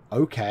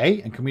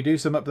 Okay, and can we do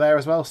some up there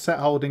as well? Set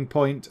holding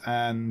point,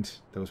 and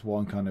there was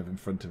one kind of in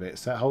front of it.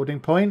 Set holding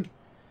point.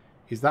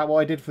 Is that what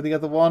I did for the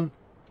other one?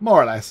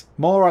 More or less.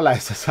 More or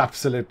less, that's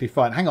absolutely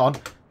fine. Hang on,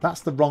 that's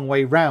the wrong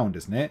way round,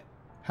 isn't it?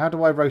 How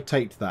do I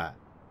rotate that?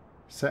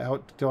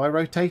 Do I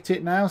rotate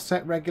it now?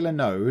 Set regular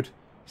node.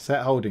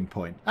 Set holding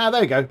point. Ah,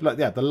 there we go. Look,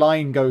 yeah, the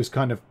line goes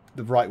kind of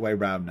the right way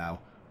round now.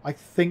 I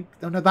think...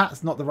 Oh, no,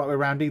 that's not the right way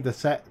round either.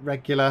 Set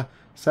regular.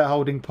 Set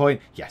holding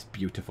point. Yes,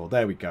 beautiful.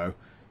 There we go.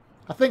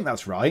 I think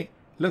that's right.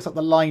 Looks like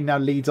the line now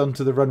leads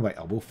onto the runway.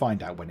 Oh, we'll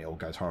find out when it all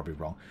goes horribly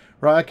wrong.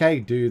 Right, okay.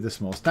 Do the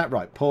small stand.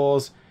 Right,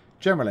 pause.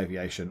 General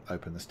aviation.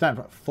 Open the stand.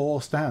 Right, 4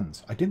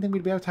 stands. I didn't think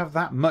we'd be able to have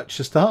that much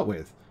to start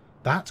with.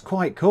 That's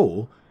quite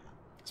cool.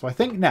 So I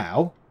think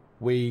now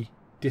we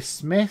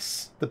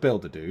dismiss the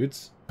builder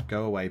dudes.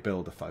 Go away,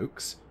 builder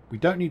folks. We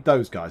don't need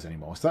those guys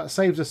anymore. So that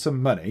saves us some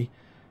money.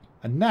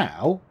 And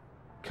now,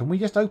 can we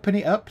just open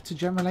it up to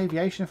general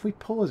aviation if we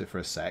pause it for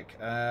a sec?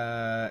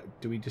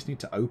 Do we just need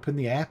to open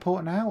the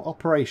airport now?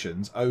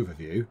 Operations,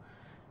 overview.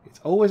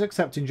 It's always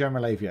accepting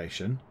general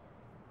aviation.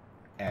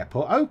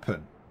 Airport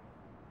open.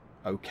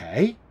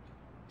 Okay.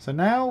 So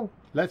now,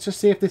 let's just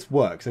see if this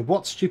works. So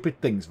what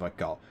stupid things have I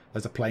got?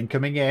 There's a plane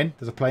coming in.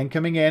 There's a plane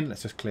coming in.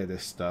 Let's just clear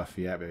this stuff.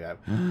 Yeah. There's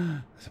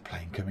a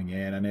plane coming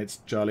in and it's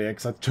jolly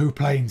exciting. 2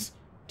 planes.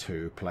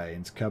 2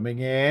 planes coming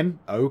in.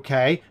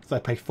 Okay. So I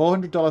pay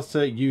 $400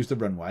 to use the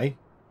runway.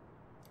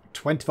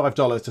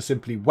 $25 to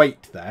simply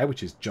wait there,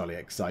 which is jolly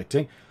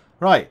exciting.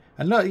 Right.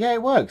 And look, yeah,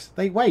 it works.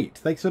 They wait.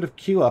 They sort of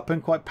queue up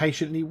and quite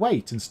patiently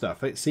wait and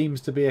stuff. It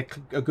seems to be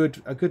a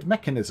good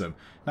mechanism.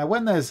 Now,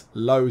 when there's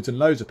loads and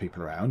loads of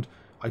people around,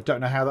 I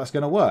don't know how that's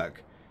going to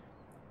work.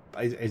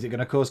 Is it going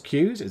to cause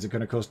queues? Is it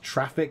going to cause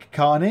traffic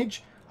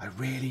carnage? I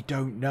really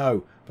don't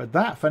know. But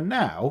that, for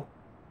now,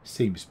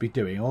 seems to be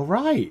doing all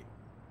right.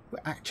 We're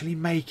actually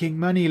making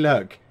money,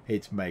 look.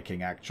 It's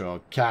making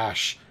actual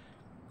cash.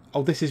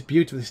 Oh, this is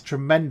beautiful. This is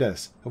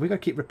tremendous. Have we got to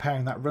keep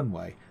repairing that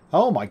runway?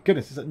 Oh, my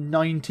goodness. It's at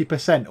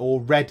 90%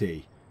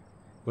 already.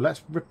 Well,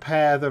 let's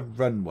repair the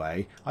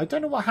runway. I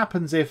don't know what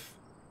happens if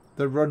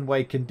the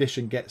runway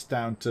condition gets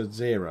down to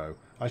 0.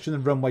 I assume the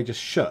runway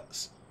just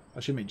shuts. I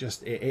assume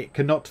it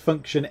cannot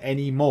function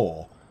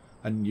anymore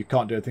and you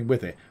can't do anything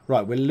with it.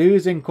 Right, we're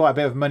losing quite a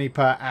bit of money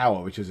per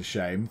hour, which is a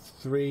shame.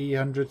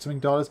 $300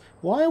 something.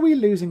 Why are we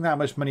losing that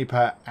much money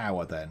per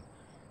hour then?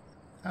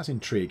 That's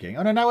intriguing.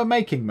 Oh no, now we're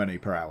making money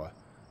per hour.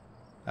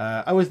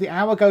 As the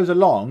hour goes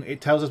along,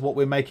 it tells us what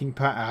we're making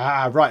per hour.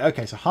 Ah, right,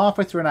 okay, so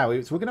halfway through an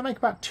hour, so we're going to make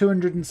about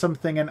 200 and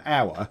something an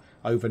hour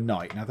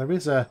overnight. Now there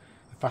is a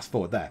fast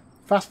forward there.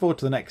 Fast forward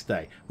to the next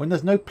day. When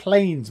there's no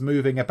planes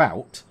moving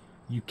about,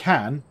 you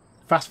can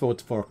fast forward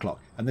to 4 o'clock,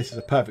 and this is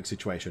a perfect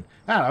situation.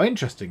 Now,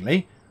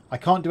 interestingly, I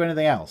can't do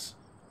anything else.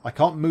 I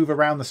can't move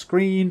around the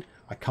screen.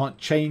 I can't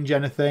change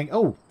anything.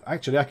 Oh,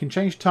 actually, I can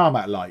change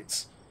tarmac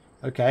lights.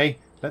 Okay,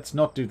 let's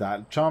not do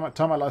that. Tarmac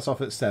lights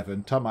off at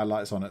 7. Tarmac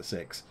lights on at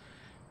 6.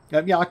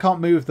 Yeah, I can't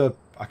move the...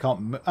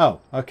 Oh,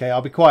 okay,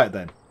 I'll be quiet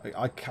then.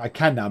 I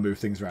can now move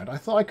things around. I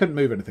thought I couldn't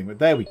move anything, but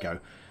there we go.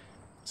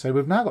 So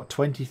we've now got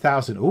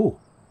 20,000. Oh,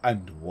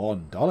 and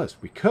 $1.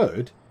 We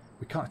could...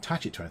 We can't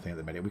attach it to anything at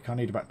the minute. We can't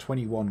need about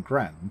 21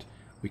 grand.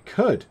 We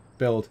could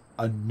build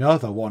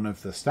another one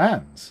of the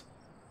stands.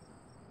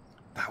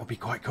 that would be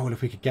quite cool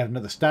if we could get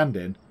another stand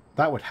in.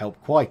 That would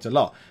help quite a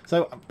lot.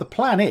 So the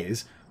plan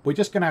is we're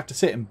just going to have to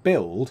sit and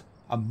build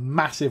a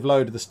massive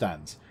load of the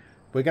stands.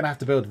 We're going to have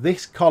to build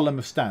this column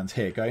of stands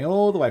here, going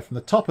all the way from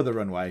the top of the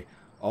runway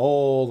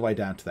all the way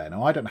down to there.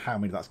 Now, I don't know how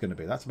many that's going to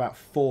be. That's about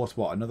 4 to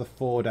what? Another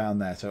 4 down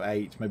there. So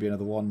 8, maybe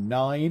another 1,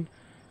 9,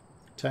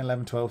 10,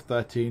 11, 12,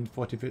 13,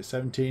 14, 15,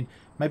 17.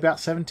 Maybe about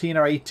 17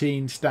 or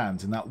 18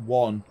 stands in that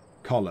one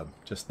column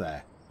just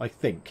there, I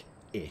think,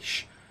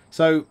 ish.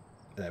 So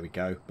there we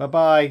go.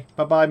 Bye-bye.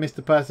 Bye-bye,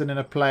 Mr. Person in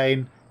a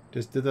plane.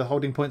 Do the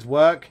holding points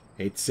work?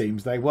 It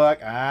seems they work.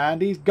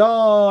 And he's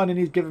gone. And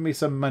he's given me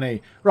some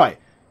money. Right.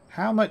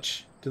 How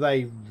much do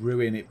they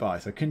ruin it by?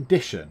 So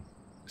condition.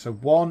 So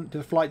one, did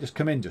a flight just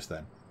come in just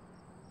then?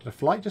 Did a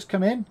flight just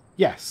come in?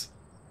 Yes.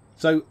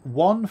 So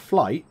one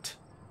flight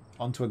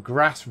onto a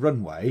grass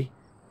runway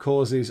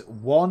causes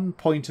 1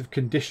 point of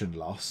condition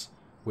loss,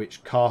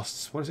 which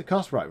costs, what does it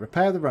cost? Right,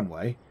 repair the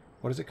runway.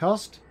 What does it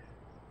cost?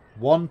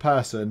 One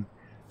person,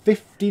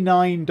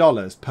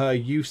 $59 per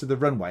use of the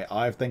runway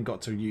I've then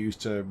got to use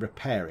to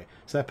repair it.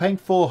 So they're paying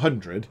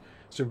 400.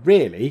 So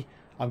really,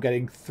 I'm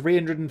getting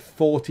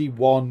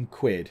 341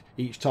 quid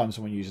each time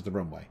someone uses the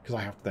runway, because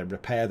I have to then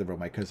repair the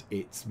runway because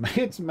it's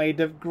made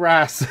of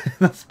grass.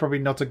 That's probably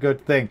not a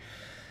good thing.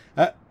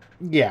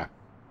 Yeah,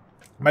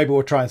 maybe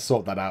we'll try and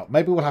sort that out.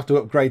 Maybe we'll have to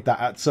upgrade that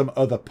at some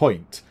other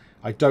point.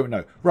 I don't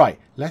know. Right,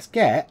 let's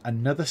get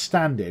another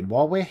stand in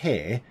while we're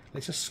here.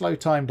 Let's just slow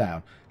time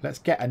down. Let's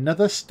get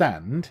another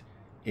stand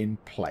in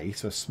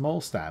place, a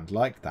small stand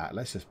like that.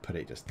 Let's just put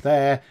it just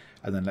there,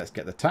 and then let's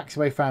get the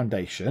taxiway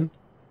foundation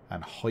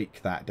and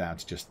hike that down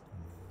to just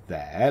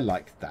there,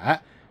 like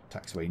that.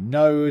 Taxiway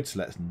nodes,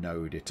 let's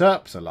node it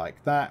up, so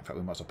like that. In fact,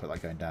 we might as well put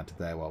that going down to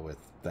there while we're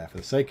there for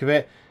the sake of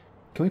it.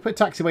 Can we put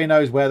taxiway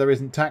nodes where there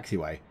isn't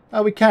taxiway?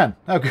 Oh, we can.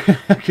 Oh,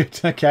 good.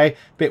 Okay,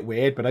 bit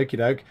weird, but okie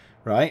doke.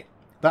 Right,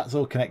 that's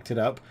all connected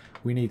up.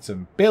 We need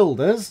some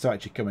builders to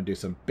actually come and do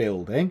some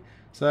building.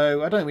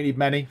 So I don't think we need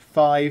many.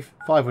 5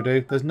 will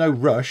do. There's no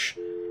rush.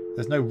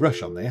 There's no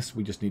rush on this.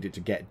 We just need it to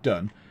get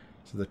done.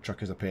 So the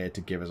truckers up here to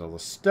give us all the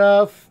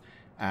stuff.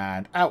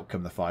 And out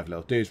come the 5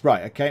 little dudes.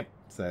 Right, okay.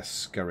 So they're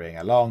scurrying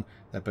along.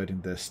 They're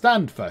building the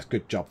stand first.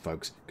 Good job,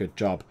 folks. Good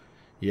job.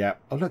 Yeah.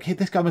 Oh, look, here,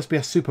 this guy must be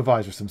a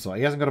supervisor of some sort.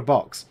 He hasn't got a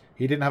box.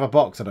 He didn't have a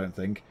box, I don't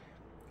think.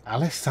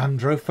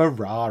 Alessandro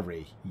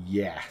Ferrari.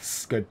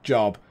 Yes. Good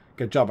job.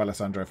 Good job,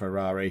 Alessandro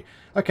Ferrari.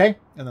 Okay.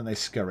 And then they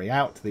scurry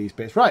out to these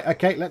bits. Right,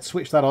 okay. Let's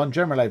switch that on.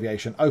 General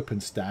aviation, open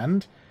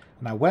stand.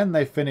 Now, when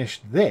they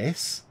finish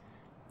this,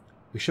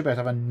 we should be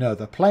able to have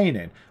another plane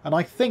in. And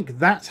I think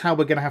that's how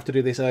we're going to have to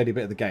do this early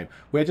bit of the game.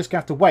 We're just going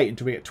to have to wait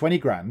until we get 20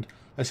 grand.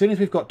 As soon as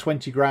we've got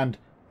 20 grand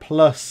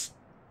plus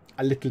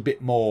a little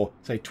bit more,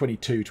 say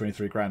 22,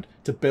 23 grand,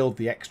 to build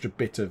the extra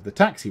bit of the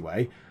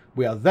taxiway,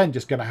 we are then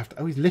just going to have to...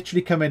 Oh, he's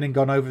literally come in and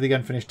gone over the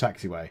unfinished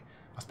taxiway.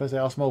 I suppose they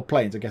are small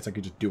planes. I guess I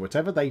could just do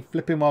whatever they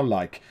flipping well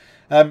like.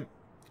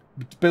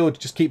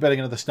 Just keep building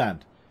another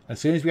stand. As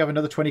soon as we have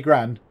another 20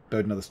 grand,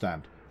 build another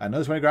stand.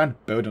 Another 20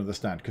 grand, build another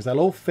stand. Because they'll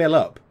all fill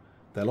up.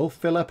 They'll all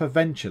fill up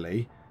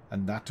eventually,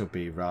 and that'll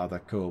be rather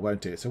cool,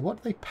 won't it? So what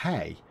do they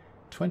pay?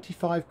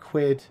 25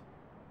 quid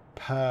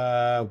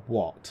per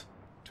what?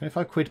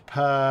 25 quid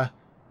per...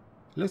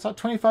 It looks like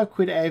 25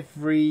 quid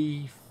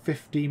every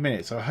 15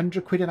 minutes. So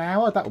 100 quid an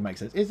hour? That will make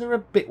sense. Is there a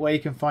bit where you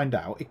can find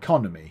out?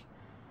 Economy.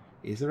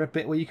 Is there a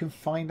bit where you can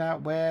find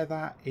out where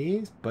that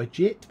is?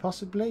 Budget,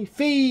 possibly?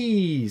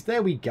 Fees!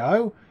 There we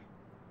go.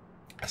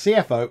 A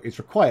CFO is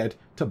required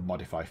to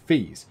modify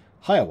fees.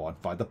 Hire one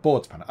via the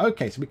boards panel.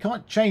 Okay, so we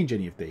can't change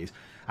any of these.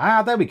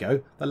 Ah, there we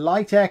go. The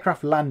light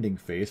aircraft landing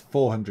fee is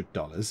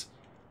 $400.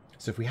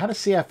 So if we had a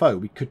CFO,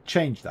 we could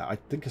change that. I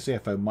think a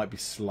CFO might be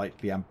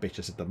slightly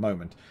ambitious at the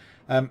moment.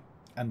 And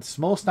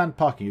small stand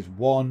parking is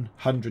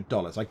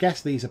 $100. I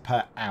guess these are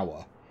per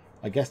hour.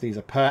 I guess these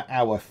are per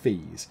hour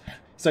fees.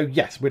 So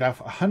yes, we'd have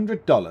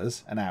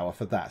 $100 an hour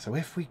for that. So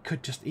if we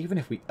could just, even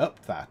if we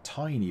upped that a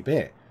tiny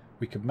bit,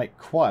 we could make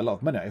quite a lot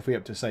of money. If we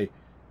up to, say,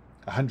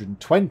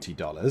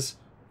 $120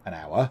 an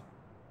hour,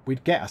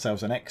 we'd get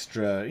ourselves an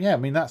extra, yeah, I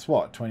mean, that's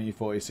what, 20,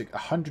 40,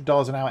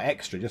 $100 an hour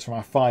extra just from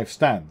our 5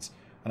 stands.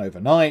 And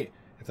overnight,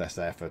 if they're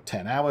there for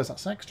 10 hours,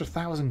 that's an extra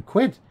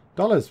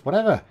 $1,000,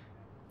 whatever.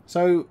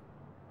 So,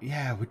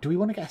 yeah, do we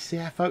want to get a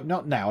CFO?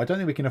 Not now. I don't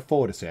think we can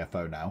afford a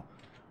CFO now.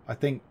 I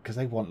think, because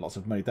they want lots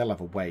of money, they'll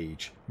have a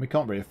wage. We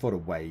can't really afford a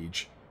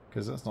wage,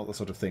 because that's not the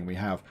sort of thing we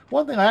have.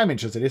 One thing I am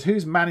interested in is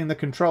who's manning the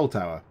control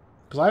tower.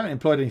 Because I haven't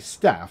employed any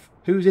staff.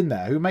 Who's in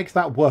there? Who makes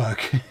that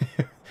work?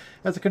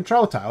 There's a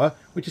control tower,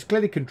 which is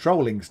clearly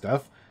controlling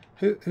stuff.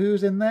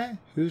 Who's in there?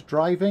 Who's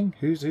driving?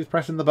 Who's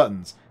pressing the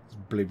buttons? It's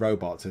bloody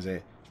robots, is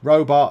it?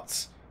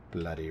 Robots.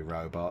 Bloody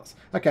robots.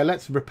 Okay,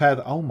 let's repair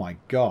the... Oh my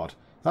god.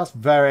 That's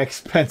very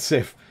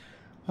expensive.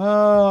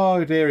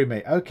 Oh, dearie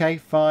me. Okay,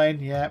 fine.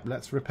 Yeah,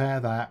 let's repair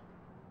that.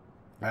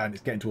 And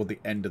it's getting toward the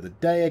end of the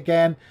day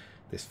again.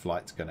 This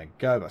flight's going to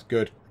go. That's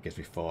good. That gives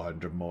me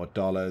 $400 more.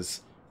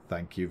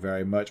 Thank you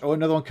very much. Oh,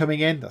 another one coming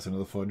in. That's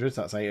another 400.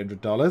 So that's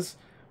 $800.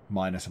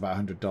 Minus about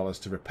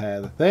 $100 to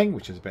repair the thing,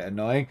 which is a bit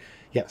annoying.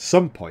 Yeah, at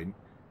some point,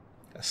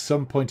 At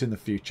some point in the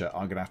future,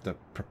 I'm going to have to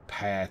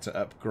prepare to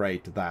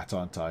upgrade to that,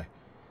 aren't I?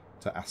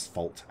 To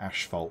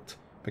asphalt,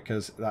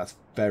 because that's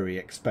very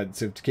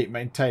expensive to keep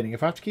maintaining.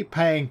 If I have to keep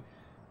paying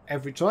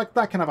every... So like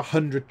that can have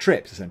 100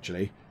 trips,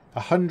 essentially.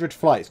 100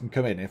 flights can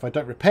come in. And if I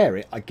don't repair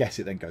it, I guess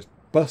it then goes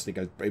bust.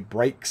 It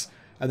breaks,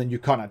 and then you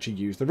can't actually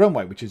use the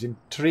runway, which is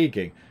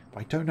intriguing. But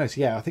I don't know. So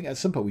yeah, I think at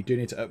some point we do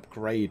need to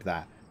upgrade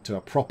that to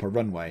a proper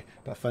runway.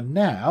 But for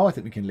now, I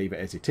think we can leave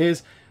it as it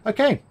is.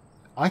 Okay,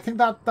 I think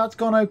that's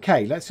gone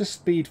okay. Let's just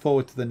speed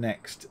forward to the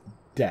next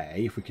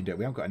day, if we can do it.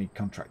 We haven't got any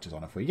contractors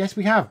on it for you. Yes,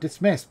 we have.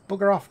 Dismissed.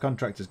 Bugger off,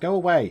 contractors. Go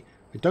away.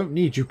 I don't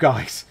need you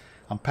guys.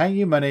 I'm paying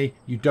you money.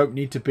 You don't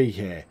need to be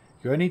here.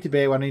 You only need to be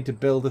here when I need to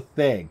build a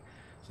thing.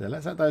 So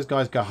let's let those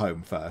guys go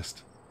home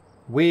first.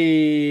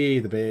 Whee!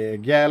 The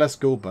big yellow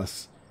school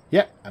bus.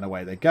 Yep, and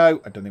away they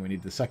go. I don't think we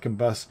need the second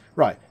bus.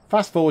 Right,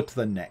 fast forward to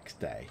the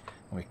next day.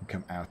 And we can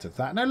come out of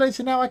that. No,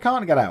 listen, now I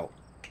can't get out.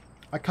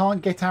 I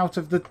can't get out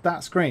of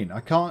that screen.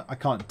 I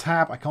can't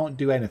tab. I can't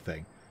do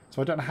anything.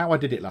 So I don't know how I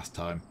did it last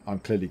time. I'm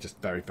clearly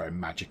just very, very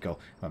magical.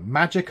 I'm a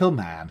magical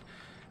man.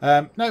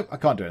 No, I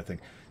can't do anything.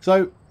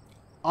 So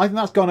I think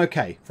that's gone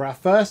okay. For our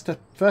first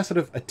sort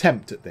of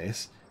attempt at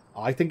this,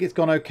 I think it's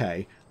gone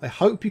okay. I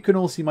hope you can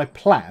all see my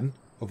plan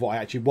of what I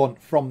actually want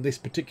from this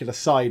particular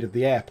side of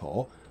the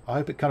airport. I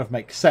hope it kind of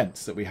makes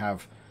sense that we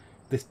have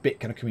this bit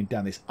kind of coming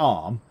down this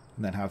arm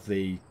and then have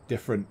the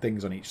different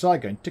things on each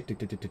side going tick, tick,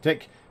 tick, tick, tick,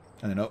 tick,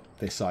 and then up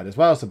this side as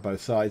well, so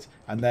both sides.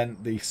 And then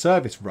the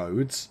service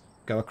roads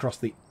go across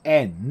the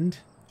end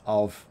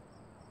of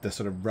the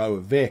sort of row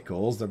of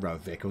vehicles, the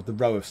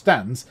row of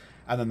stands,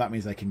 and then that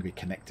means they can be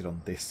connected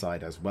on this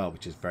side as well,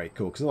 which is very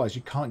cool, because otherwise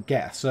you can't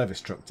get a service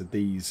truck to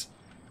these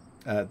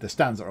the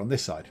stands that are on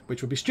this side,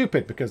 which would be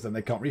stupid because then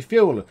they can't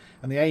refuel.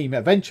 And the aim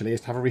eventually is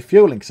to have a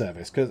refueling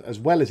service, because as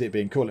well as it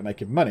being cool at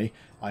making money,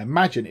 I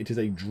imagine it is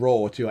a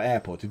draw to your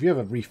airport. If you have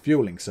a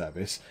refueling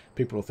service,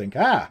 people will think,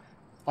 I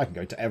can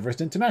go to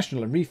Everest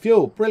International and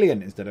refuel,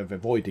 brilliant, instead of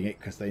avoiding it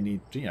because they need,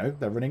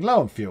 they're running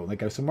low on fuel and they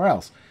go somewhere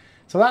else.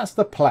 So that's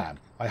the plan.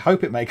 I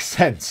hope it makes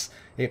sense.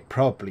 It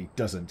probably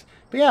doesn't.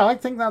 But yeah, I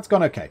think that's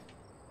gone okay.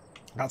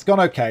 That's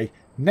gone okay.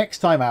 Next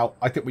time out,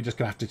 I think we're just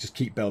going to have to just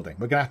keep building.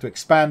 We're going to have to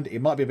expand. It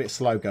might be a bit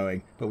slow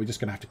going, but we're just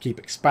going to have to keep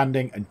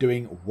expanding and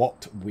doing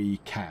what we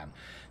can.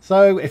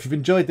 So if you've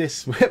enjoyed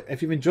this,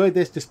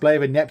 display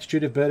of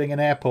ineptitude of building an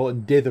airport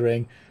and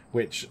dithering,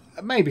 which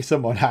maybe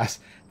someone has,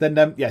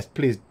 then yes,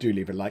 please do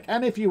leave a like.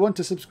 And if you want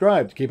to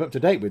subscribe to keep up to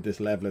date with this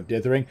level of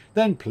dithering,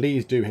 then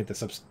please do hit the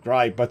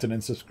subscribe button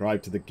and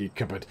subscribe to the Geek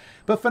Cupboard.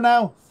 But for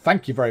now,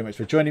 thank you very much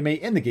for joining me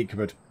in the Geek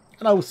Cupboard,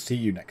 and I will see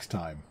you next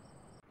time.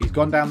 He's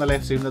gone down the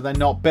lifts, even though they're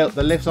not built.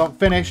 The lifts aren't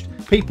finished.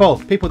 People,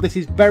 this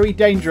is very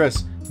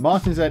dangerous.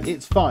 Martin said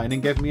it's fine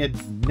and gave me a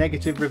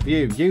negative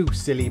review. You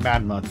silly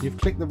man, Martin. You've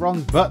clicked the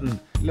wrong button.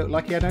 It looked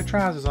like he had no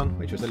trousers on,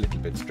 which was a little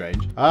bit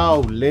strange. Oh,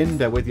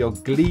 Linda, with your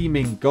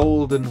gleaming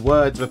golden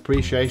words of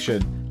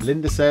appreciation.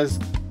 Linda says,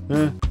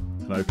 an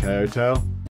okay hotel.